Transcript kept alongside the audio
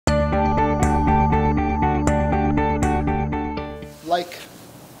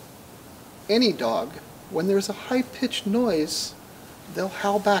any dog, when there's a high-pitched noise, they'll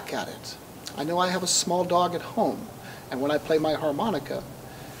howl back at it. I know I have a small dog at home, and when I play my harmonica,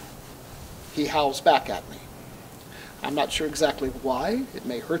 he howls back at me. I'm not sure exactly why. It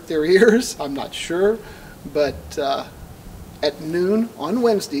may hurt their ears, I'm not sure, but at noon on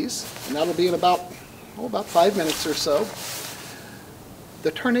Wednesdays, and that'll be in about 5 minutes or so, the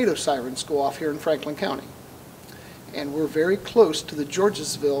tornado sirens go off here in Franklin County. And we're very close to the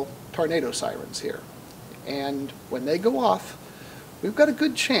Georgesville tornado sirens here. And when they go off, we've got a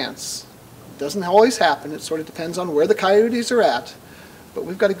good chance. It doesn't always happen, it sort of depends on where the coyotes are at, but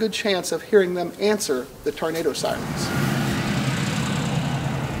we've got a good chance of hearing them answer the tornado sirens.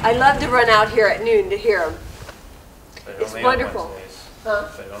 I love to run out here at noon to hear them. It's wonderful. Huh?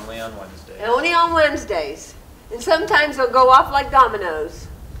 But only on Wednesdays. And only on Wednesdays. And sometimes they'll go off like dominoes.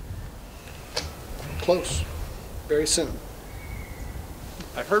 Close. Very soon.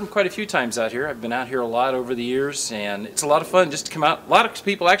 I've heard them quite a few times out here. I've been out here a lot over the years, and it's a lot of fun just to come out. A lot of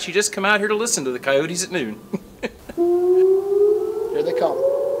people actually just come out here to listen to the coyotes at noon. Here they come.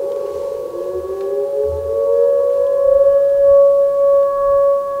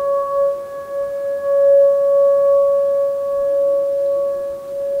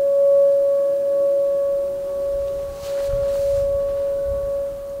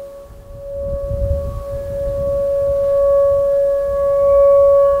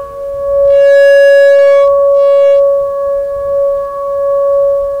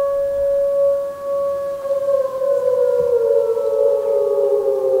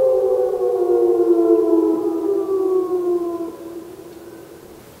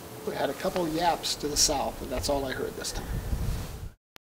 We had a couple yaps to the south, and that's all I heard this time.